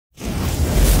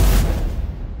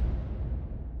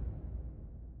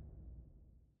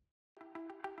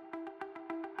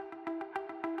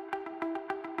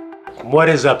What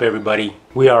is up, everybody?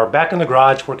 We are back in the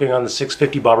garage working on the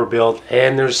 650 bobber build,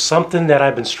 and there's something that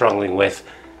I've been struggling with.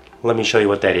 Let me show you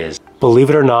what that is.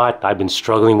 Believe it or not, I've been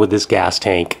struggling with this gas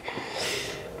tank.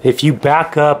 If you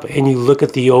back up and you look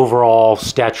at the overall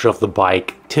stature of the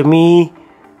bike, to me,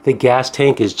 the gas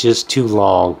tank is just too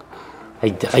long.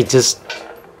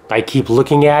 I keep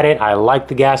looking at it. I like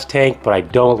the gas tank, but I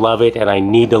don't love it, and I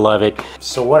need to love it.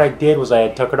 So what I did was I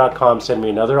had Tucker.com send me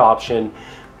another option,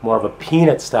 more of a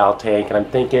peanut style tank, and I'm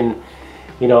thinking,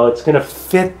 you know, it's gonna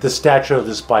fit the stature of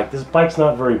this bike. This bike's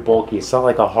not very bulky. It's not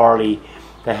like a Harley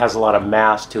that has a lot of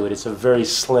mass to it. It's a very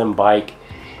slim bike,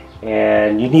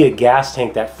 and you need a gas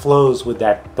tank that flows with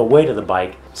the weight of the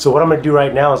bike. So what I'm gonna do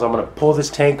right now is I'm gonna pull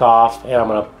this tank off, and I'm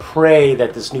gonna pray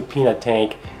that this new peanut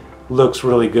tank looks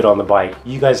really good on the bike.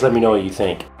 You guys let me know what you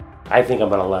think. I think I'm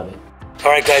gonna love it.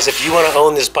 Alright guys, if you want to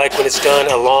own this bike when it's done,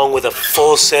 along with a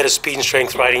full set of speed and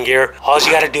strength riding gear, all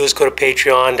you gotta do is go to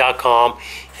patreon.com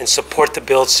and support the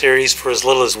build series for as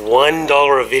little as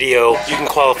 $1 a video. You can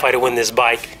qualify to win this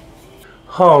bike.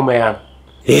 Oh man,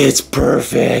 it's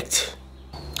perfect.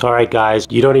 Alright guys,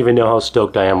 you don't even know how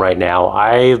stoked I am right now.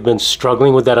 I've been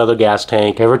struggling with that other gas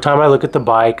tank. Every time I look at the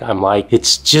bike, I'm like,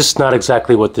 it's just not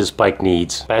exactly what this bike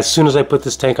needs. As soon as I put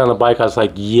this tank on the bike, I was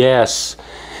like, yes,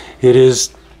 it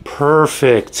is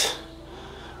perfect.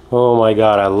 Oh my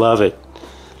god, I love it.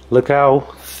 Look how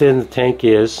thin the tank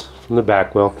is from the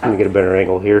back wheel. Let me get a better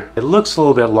angle here. It looks a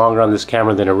little bit longer on this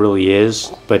camera than it really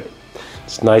is, but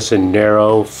it's nice and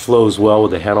narrow, flows well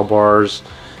with the handlebars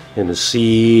and the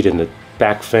seat and the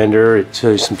back fender. It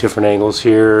shows you some different angles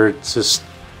here. It's just,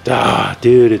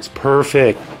 dude, it's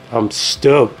perfect. I'm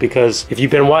stoked because if you've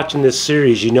been watching this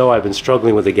series, you know I've been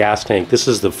struggling with the gas tank. This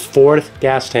is the 4th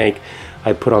gas tank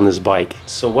I put on this bike.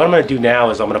 So what I'm gonna do now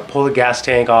is I'm gonna pull the gas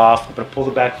tank off, I'm gonna pull the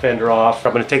back fender off,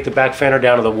 I'm gonna take the back fender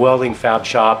down to the welding fab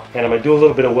shop, and I'm gonna do a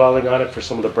little bit of welding on it for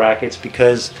some of the brackets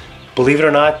because, believe it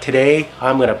or not, today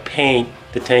I'm gonna paint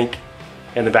the tank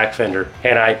and the back fender.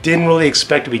 And I didn't really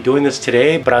expect to be doing this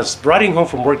today, but I was riding home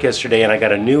from work yesterday and I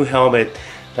got a new helmet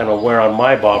that I'm gonna wear on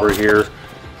my bobber here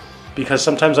because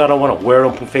sometimes I don't want to wear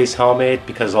an open face helmet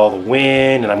because of all the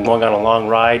wind and I'm going on a long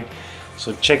ride.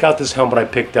 So check out this helmet I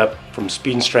picked up from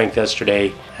Speed and Strength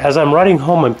yesterday. As I'm riding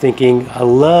home, I'm thinking, I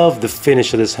love the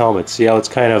finish of this helmet. See how it's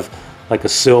kind of like a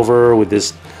silver with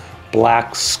this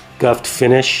black scuffed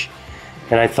finish?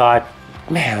 And I thought,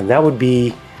 man, that would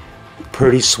be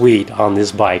pretty sweet on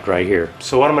this bike right here.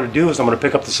 So what I'm gonna do is I'm gonna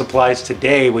pick up the supplies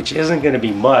today, which isn't gonna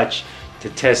be much, to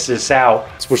test this out.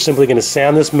 So we're simply gonna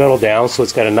sand this metal down so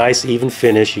it's got a nice even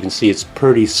finish. You can see it's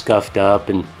pretty scuffed up,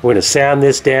 and we're gonna sand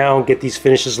this down, get these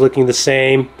finishes looking the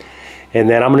same, and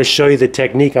then I'm gonna show you the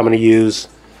technique I'm gonna use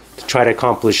to try to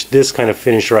accomplish this kind of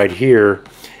finish right here.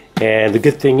 And the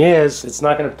good thing is, it's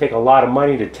not gonna take a lot of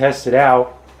money to test it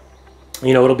out.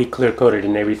 You know, it'll be clear coated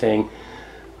and everything.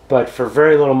 But for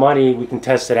very little money, we can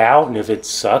test it out, and if it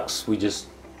sucks, we just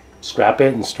scrap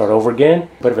it and start over again.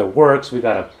 But if it works, we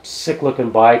got a sick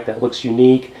looking bike that looks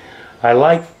unique. I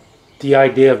like the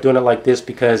idea of doing it like this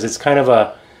because it's kind of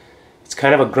a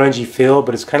grungy feel,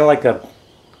 but it's kind of like a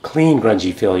clean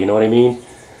grungy feel, you know what I mean?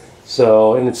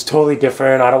 So, and it's totally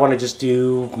different. I don't want to just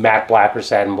do matte black or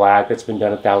satin black. It's been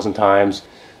done 1,000 times.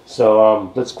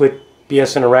 So let's quit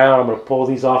BSing around. I'm going to pull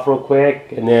these off real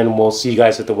quick, and then we'll see you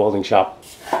guys at the welding shop.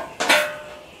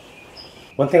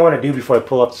 One thing I want to do before I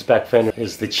pull up this back fender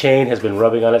is the chain has been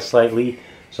rubbing on it slightly.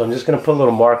 So I'm just going to put a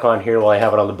little mark on here while I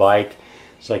have it on the bike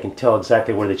so I can tell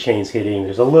exactly where the chain's hitting.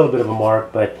 There's a little bit of a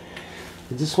mark, but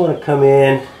I just want to come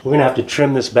in. We're going to have to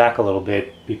trim this back a little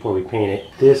bit before we paint it.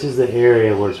 This is the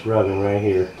area where it's rubbing right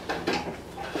here.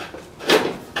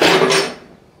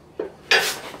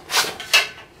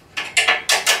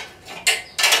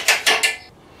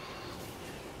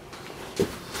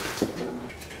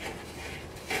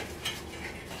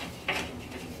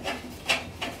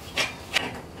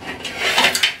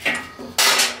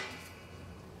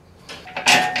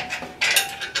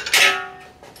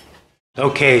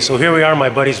 Okay, so here we are, my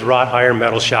buddy's wrought iron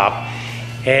metal shop.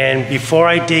 And before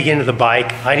I dig into the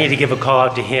bike, I need to give a call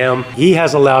out to him. He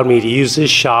has allowed me to use this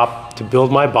shop to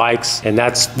build my bikes, and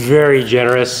that's very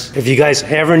generous. If you guys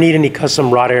ever need any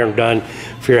custom wrought iron done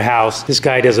for your house, this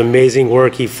guy does amazing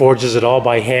work. He forges it all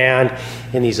by hand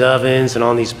in these ovens and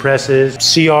on these presses.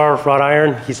 CR wrought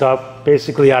iron, he's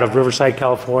basically out of Riverside,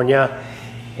 California,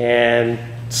 and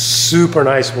super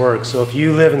nice work. So if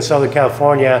you live in Southern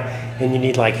California and you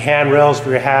need like handrails for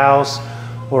your house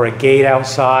or a gate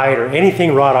outside or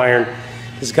anything wrought iron,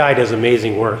 this guy does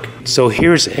amazing work. So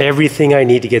here's everything I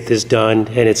need to get this done,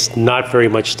 and it's not very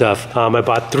much stuff. I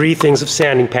bought 3 things of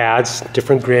sanding pads,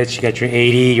 different grits. You got your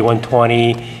 80, your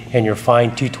 120, and your fine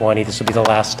 220. This will be the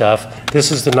last stuff.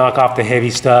 This is to knock off the heavy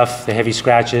stuff, the heavy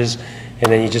scratches,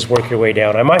 and then you just work your way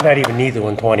down. I might not even need the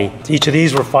 120. Each of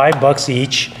these were $5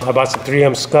 each. I bought some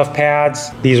 3M scuff pads.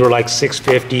 These were like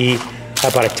 $6.50. I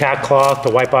bought a tack cloth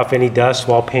to wipe off any dust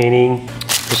while painting.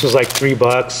 This was like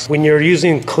 $3. When you're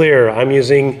using clear, I'm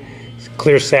using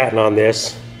clear satin on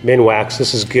this, Minwax.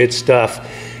 This is good stuff.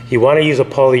 You want to use a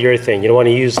polyurethane. You don't want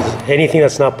to use anything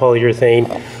that's not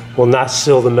polyurethane. Will not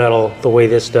seal the metal the way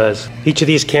this does. Each of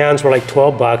these cans were like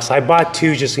 $12. I bought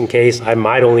 2 just in case. I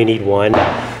might only need 1.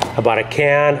 I bought a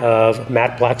can of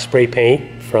matte black spray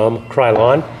paint from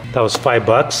Krylon. That was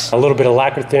 $5. A little bit of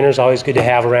lacquer thinner is always good to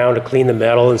have around to clean the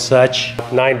metal and such.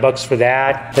 $9 for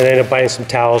that. Then I ended up buying some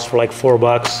towels for like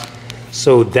 $4.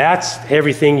 So that's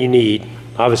everything you need.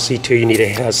 Obviously too, you need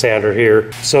a sander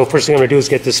here. So first thing I'm gonna do is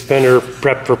get this fender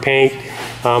prepped for paint.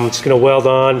 I'm just gonna weld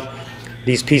on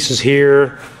these pieces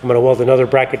here. I'm gonna weld another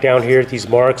bracket down here at these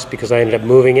marks because I ended up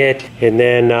moving it. And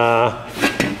then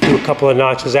do a couple of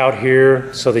notches out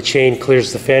here so the chain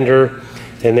clears the fender.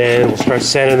 And then we'll start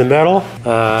sanding the metal.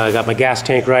 I got my gas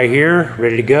tank right here,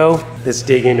 ready to go. Let's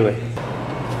dig into it.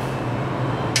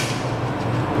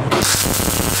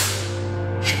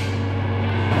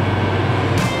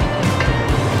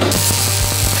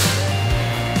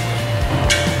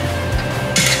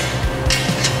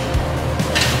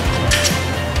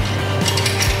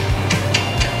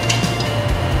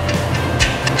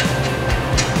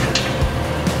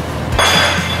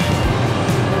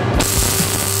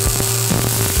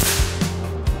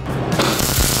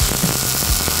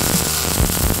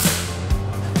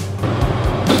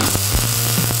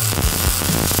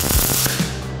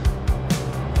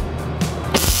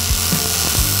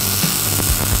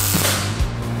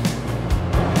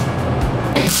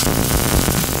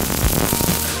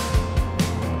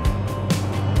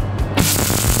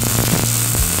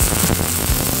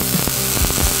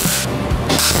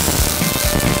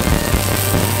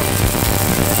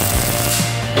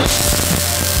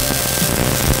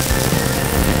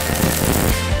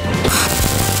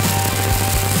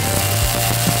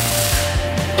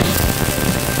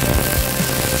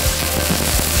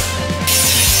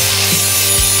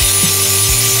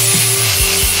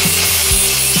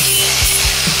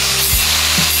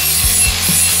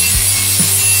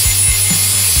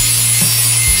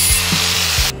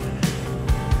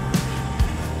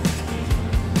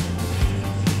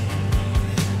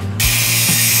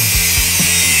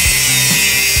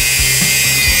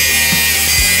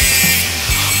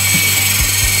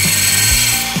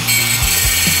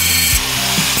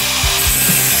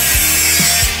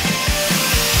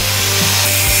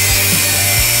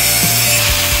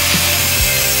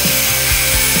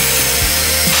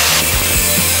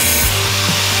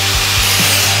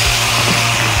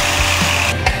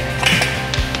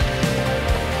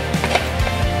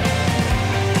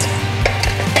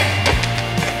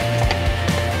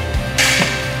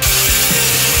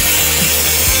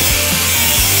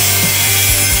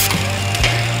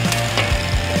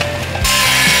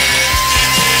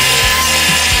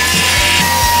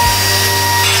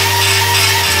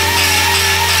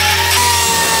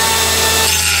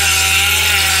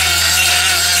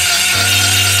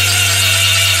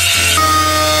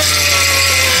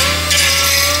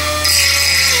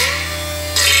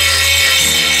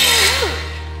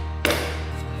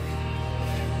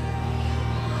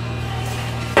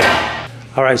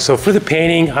 All right, so for the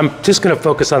painting, I'm just gonna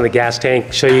focus on the gas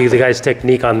tank, show you the guy's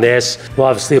technique on this. We'll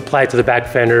obviously apply it to the back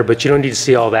fender, but you don't need to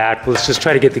see all that. Let's just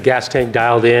try to get the gas tank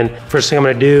dialed in. First thing I'm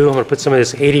gonna do, I'm gonna put some of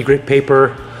this 80 grit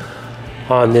paper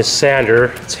on this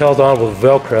sander. It's held on with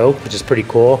Velcro, which is pretty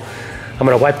cool. I'm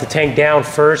gonna wipe the tank down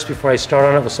first before I start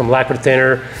on it with some lacquer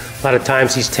thinner. A lot of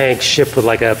times these tanks ship with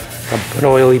like an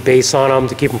oily base on them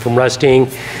to keep them from rusting.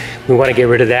 We want to get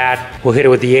rid of that. We'll hit it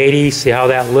with the 80, see how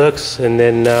that looks, and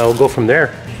then we'll go from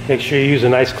there. Make sure you use a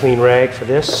nice clean rag for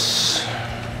this.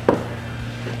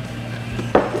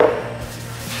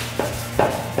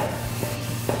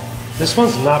 This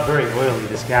one's not very oily,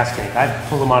 this gas tank. I've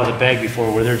pulled them out of the bag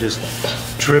before where they're just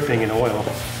dripping in oil.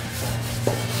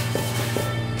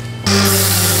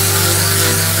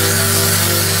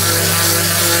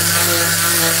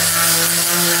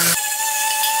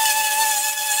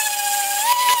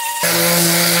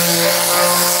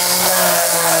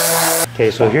 Okay,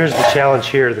 so here's the challenge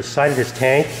here. The side of this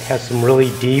tank has some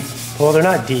really deep, well, they're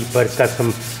not deep, but it's got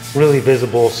some really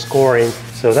visible scoring.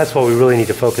 So that's what we really need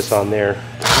to focus on there.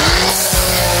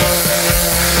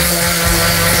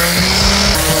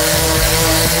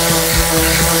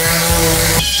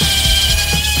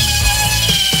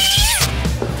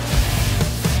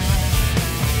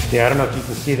 Yeah, I don't know if you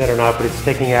can see that or not, but it's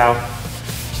sticking out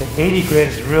The 80 grit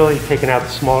is really taking out the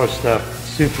smaller stuff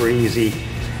super easy.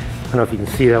 I don't know if you can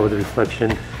see that with the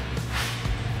reflection.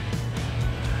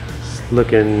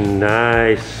 Looking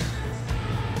nice.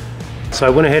 So I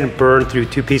went ahead and burned through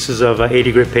 2 pieces of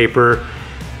 80 grit paper.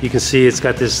 You can see it's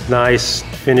got this nice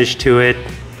finish to it.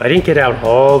 I didn't get out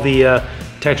all the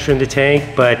texture in the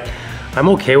tank, but I'm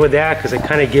okay with that because it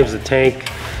kind of gives the tank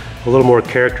a little more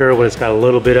character when it's got a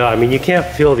little bit of, I mean, you can't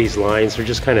feel these lines, they're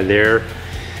just kind of there.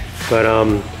 But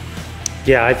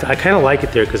yeah, I kind of like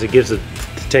it there because it gives the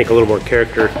tank a little more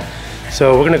character.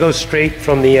 So we're gonna go straight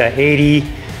from the 80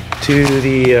 to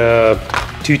the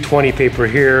 220 paper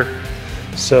here.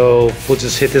 So we'll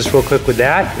just hit this real quick with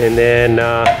that, and then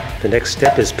the next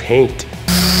step is paint.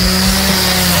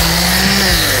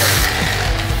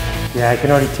 Yeah, I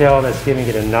can already tell that's giving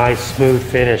it a nice smooth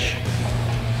finish.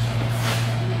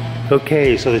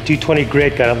 Okay, so the 220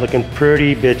 grit got it looking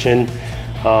pretty bitchin'.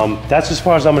 That's as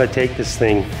far as I'm gonna take this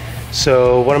thing.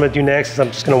 So what I'm gonna do next is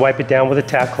I'm just gonna wipe it down with a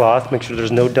tack cloth, make sure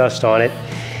there's no dust on it.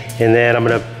 And then I'm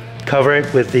gonna cover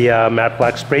it with the matte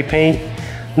black spray paint.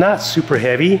 Not super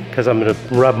heavy, because I'm gonna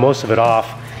rub most of it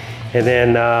off. And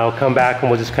then I'll come back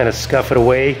and we'll just kind of scuff it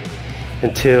away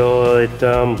until it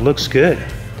looks good.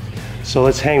 So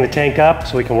let's hang the tank up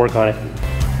so we can work on it.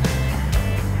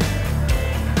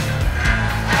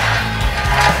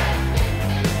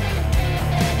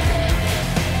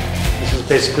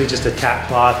 Basically just a tack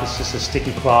cloth. It's just a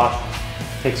sticky cloth.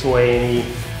 Takes away any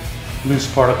loose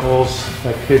particles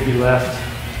that could be left.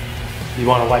 You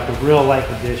want to wipe it real light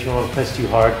with this. You don't want to press too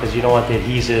hard because you don't want the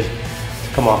adhesive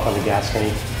to come off on the gas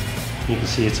tank. You can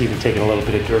see it's even taking a little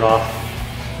bit of dirt off.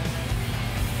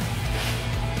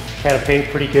 Can of paint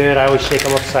pretty good. I always shake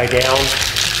them upside down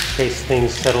in case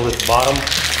things settle at the bottom.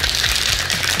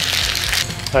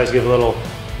 I always give a little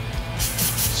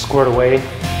squirt away.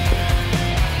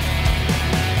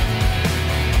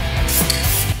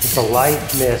 It's a light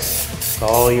mist, that's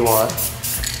all you want.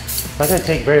 It's not going to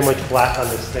take very much black on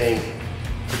this thing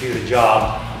to do the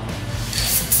job.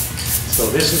 So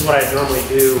this is what I normally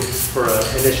do for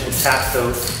an initial tap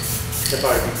coat if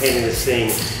I were to be painting this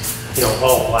thing, you know,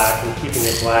 all black and keeping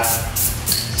it black.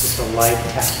 It's just a light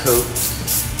tap coat.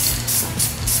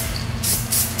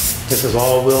 This is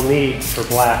all we'll need for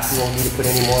black. We won't need to put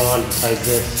any more on besides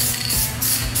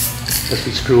this. If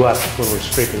we screw up when we're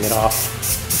scraping it off.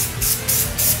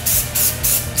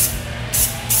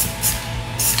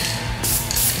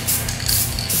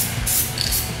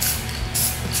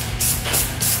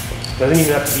 Doesn't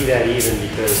even have to be that even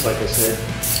because, like I said,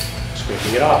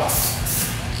 scraping it off.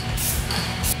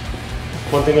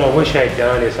 One thing I wish I had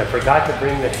done is I forgot to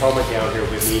bring the helmet down here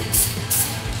with me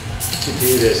to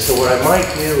do this. So what I might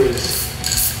do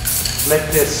is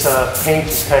let this paint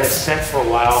just kind of set for a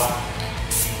while,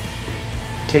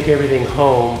 take everything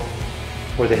home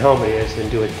where the helmet is and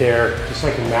do it there, just so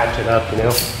I can match it up, you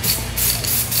know?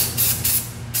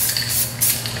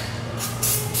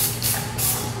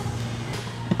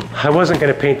 I wasn't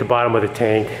going to paint the bottom of the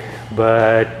tank,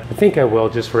 but I think I will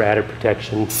just for added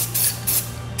protection.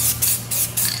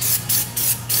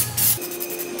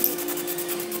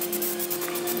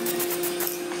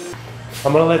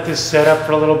 I'm going to let this set up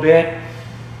for a little bit.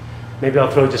 Maybe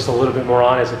I'll throw just a little bit more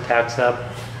on as it tacks up.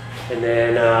 And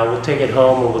then we'll take it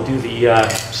home and we'll do the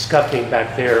scuffing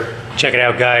back there. Check it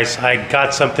out, guys. I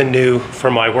got something new for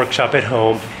my workshop at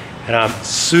home. And I'm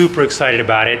super excited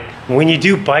about it. When you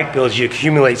do bike builds, you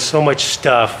accumulate so much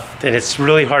stuff that it's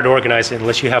really hard to organize it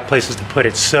unless you have places to put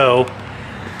it. So,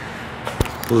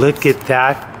 look at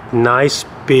that nice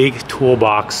big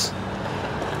toolbox.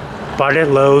 Bought it at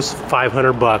Lowe's,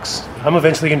 500 bucks. I'm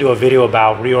eventually gonna do a video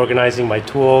about reorganizing my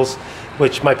tools,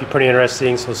 which might be pretty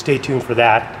interesting, so stay tuned for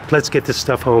that. Let's get this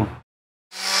stuff home.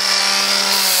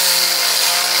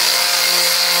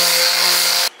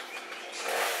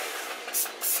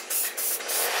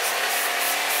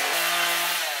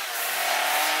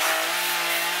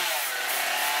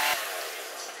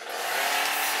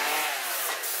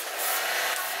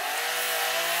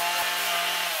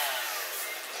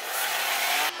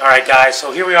 Alright guys,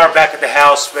 so here we are back at the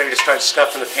house, ready to start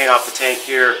scuffing the paint off the tank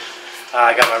here.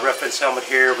 I got my reference helmet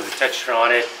here with a texture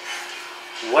on it.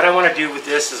 What I want to do with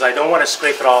this is I don't want to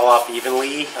scrape it all off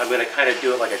evenly. I'm going to kind of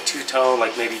do it like a two-tone,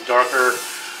 like maybe darker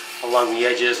along the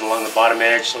edges and along the bottom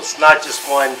edge. So it's not just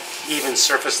one even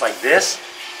surface like this.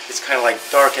 It's kind of like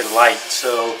dark and light.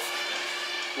 So,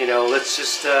 you know, let's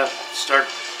just start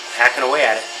hacking away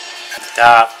at it.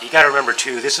 You got to remember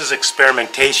too, this is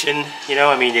experimentation, you know,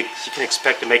 I mean, you can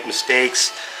expect to make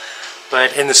mistakes,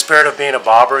 but in the spirit of being a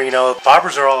bobber, you know,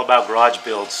 bobbers are all about garage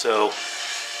builds, so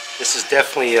this is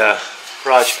definitely a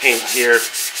garage paint here.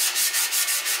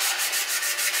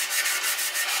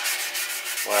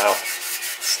 Wow,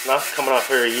 it's not coming off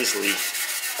very easily,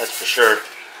 that's for sure.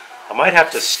 I might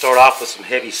have to start off with some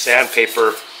heavy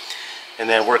sandpaper and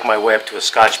then work my way up to a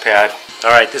Scotch pad.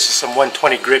 Alright, this is some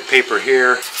 120 grit paper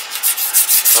here.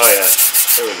 Oh yeah,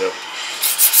 there we go.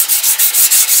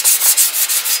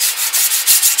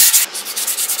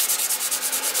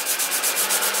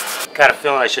 Got a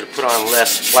feeling I should have put on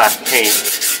less black paint.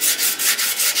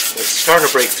 It's starting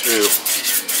to break through.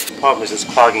 The problem is it's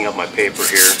clogging up my paper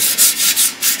here.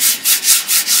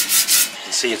 You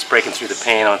can see it's breaking through the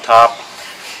paint on top.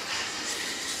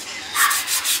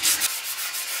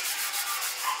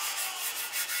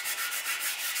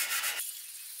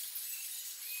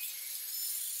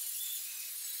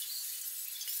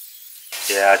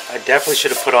 Yeah, I definitely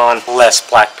should have put on less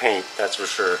black paint, that's for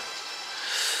sure.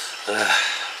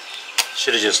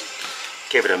 Should have just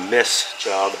gave it a miss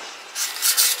job.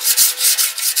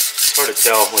 It's hard to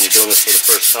tell when you're doing this for the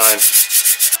first time.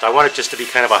 So I want it just to be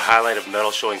kind of a highlight of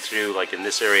metal showing through, like in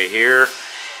this area here.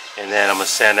 And then I'm going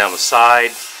to sand down the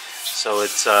side so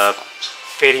it's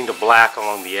fading to black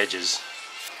along the edges.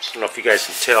 I don't know if you guys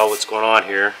can tell what's going on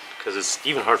here, because it's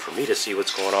even hard for me to see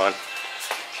what's going on.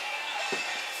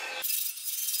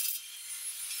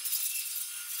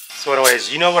 So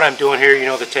anyways, you know what I'm doing here, you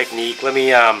know the technique. Let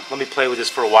me play with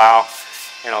this for a while,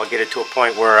 and I'll get it to a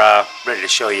point where I'm ready to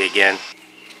show you again.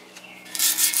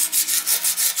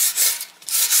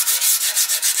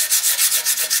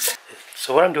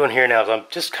 So what I'm doing here now is I'm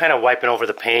just kind of wiping over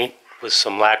the paint with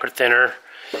some lacquer thinner,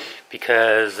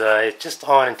 because it's just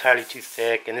on entirely too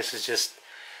thick, and this is just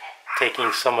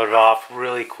taking some of it off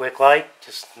really quick, like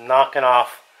just knocking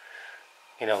off,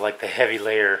 you know, like the heavy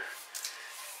layer.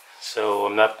 So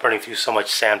I'm not burning through so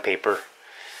much sandpaper,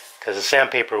 because the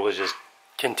sandpaper was just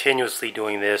continuously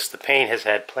doing this. The paint has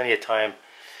had plenty of time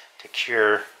to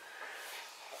cure,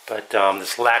 but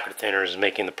this lacquer thinner is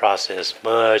making the process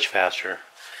much faster.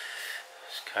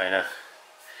 Just kind of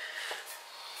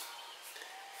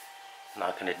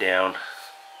knocking it down.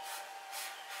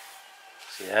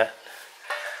 See that?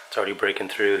 It's already breaking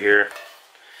through here.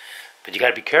 But you got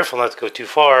to be careful not to go too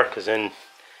far, because then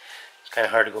it's kind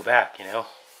of hard to go back, you know.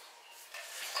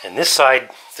 And this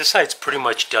side's pretty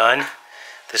much done.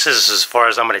 This is as far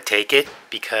as I'm going to take it,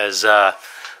 because I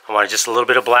want just a little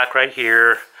bit of black right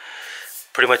here,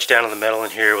 pretty much down in the middle in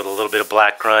here with a little bit of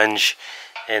black grunge.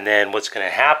 And then what's going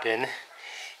to happen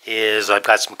is I've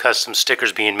got some custom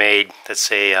stickers being made that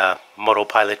say MOTO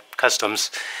Pilot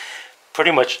Customs. Pretty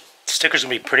much, the stickers are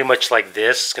going to be pretty much like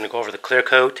this. It's going to go over the clear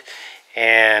coat.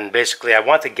 And basically I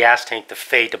want the gas tank to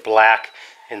fade to black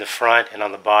in the front, and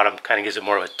on the bottom kind of gives it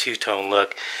more of a two-tone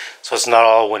look, so it's not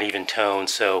all one even tone.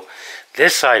 So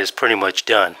this side is pretty much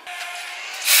done.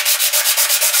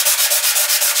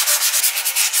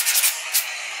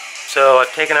 So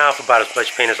I've taken off about as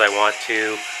much paint as I want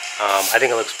to. I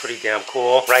think it looks pretty damn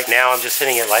cool. Right now I'm just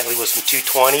hitting it lightly with some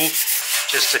 220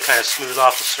 just to kind of smooth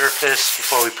off the surface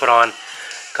before we put on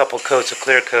a couple coats of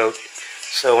clear coat.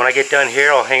 So when I get done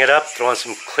here, I'll hang it up, throw on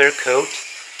some clear coat,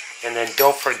 and then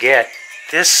don't forget,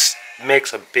 this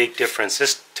makes a big difference.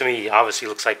 This, to me, obviously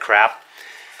looks like crap,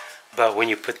 but when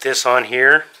you put this on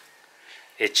here,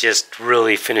 it just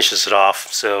really finishes it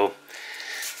off. So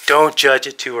don't judge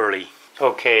it too early.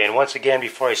 Okay, and once again,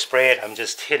 before I spray it, I'm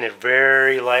just hitting it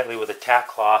very lightly with a tack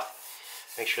cloth.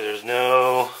 Make sure there's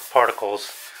no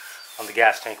particles on the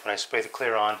gas tank when I spray the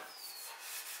clear on.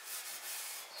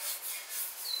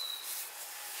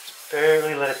 Just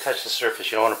barely let it touch the surface.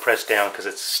 You don't want to press down because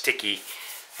it's sticky,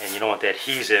 and you don't want the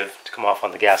adhesive to come off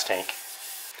on the gas tank.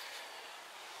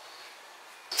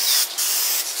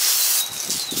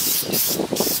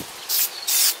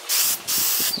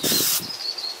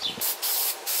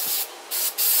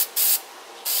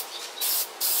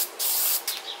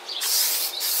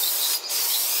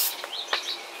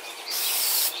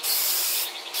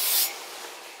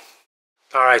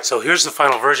 Alright, so here's the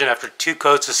final version after 2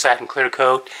 coats of satin clear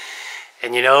coat.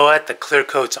 And you know what? The clear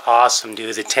coat's awesome,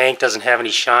 dude. The tank doesn't have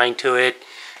any shine to it,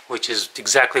 which is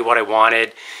exactly what I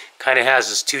wanted. Kind of has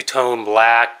this two-tone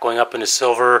black going up into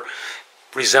silver.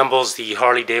 Resembles the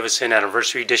Harley Davidson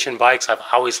Anniversary Edition bikes. I've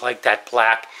always liked that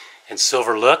black and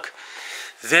silver look.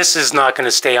 This is not going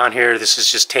to stay on here. This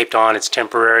is just taped on. It's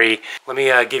temporary. Let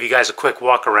me give you guys a quick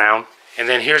walk around. And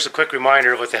then here's a quick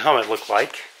reminder of what the helmet looked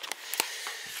like.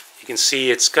 You can see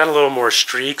it's got a little more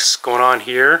streaks going on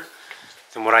here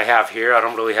than what I have here. I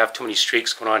don't really have too many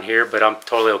streaks going on here, but I'm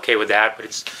totally okay with that. But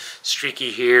it's streaky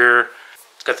here.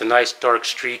 It's got the nice dark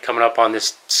streak coming up on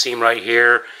this seam right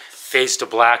here. Fades to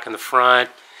black in the front.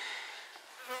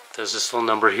 There's this little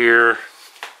number here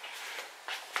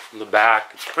from the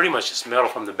back. It's pretty much just metal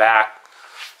from the back.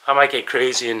 I might get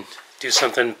crazy and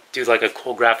do like a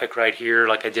cool graphic right here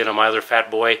like I did on my other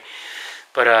Fat Boy.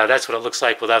 But that's what it looks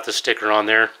like without the sticker on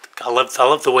there. I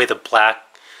love the way the black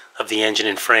of the engine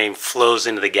and frame flows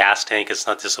into the gas tank. It's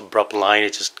not this abrupt line,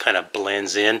 it just kind of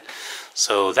blends in.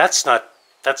 So that's not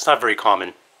very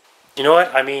common. You know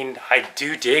what? I mean, I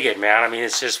do dig it, man. I mean,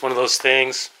 it's just one of those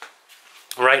things.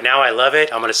 Right now I love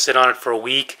it. I'm going to sit on it for a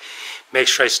week, make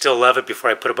sure I still love it before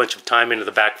I put a bunch of time into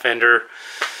the back fender.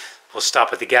 We'll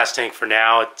stop at the gas tank for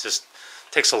now. It just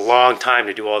takes a long time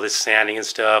to do all this sanding and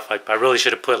stuff. I really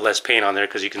should have put less paint on there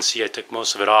because you can see I took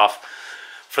most of it off.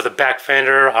 For the back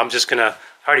fender, I'm just going to,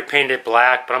 I already painted it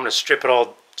black, but I'm going to strip it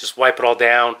all, just wipe it all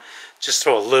down, just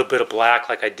throw a little bit of black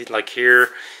like I did like here,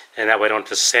 and that way I don't have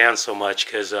to sand so much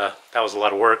because that was a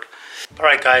lot of work.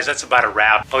 Alright guys, that's about a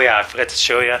wrap. Oh yeah, I forgot to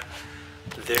show you.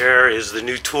 There is the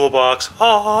new toolbox.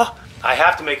 Oh, I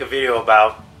have to make a video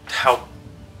about how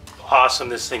awesome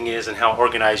this thing is and how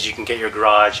organized you can get your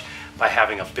garage by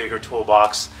having a bigger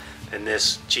toolbox than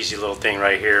this cheesy little thing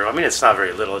right here. I mean, it's not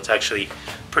very little, it's actually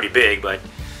pretty big, but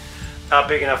not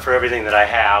big enough for everything that I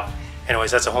have.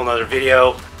 Anyways, that's a whole nother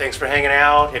video. Thanks for hanging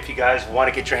out. If you guys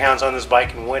want to get your hands on this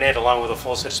bike and win it along with a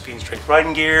full set of speed and strength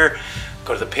riding gear,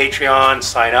 go to the Patreon,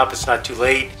 sign up, it's not too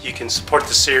late. You can support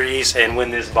the series and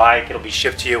win this bike. It'll be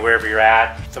shipped to you wherever you're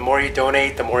at. The more you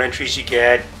donate, the more entries you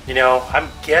get. You know, I'm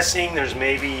guessing there's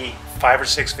maybe 5 or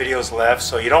 6 videos left,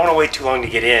 so you don't want to wait too long to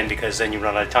get in because then you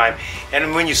run out of time.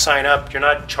 And when you sign up, you're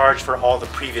not charged for all the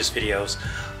previous videos,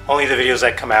 only the videos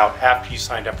that come out after you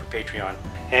signed up for Patreon.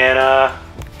 And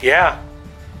yeah,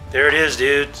 there it is,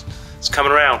 dude. It's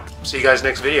coming around. See you guys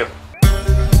next video.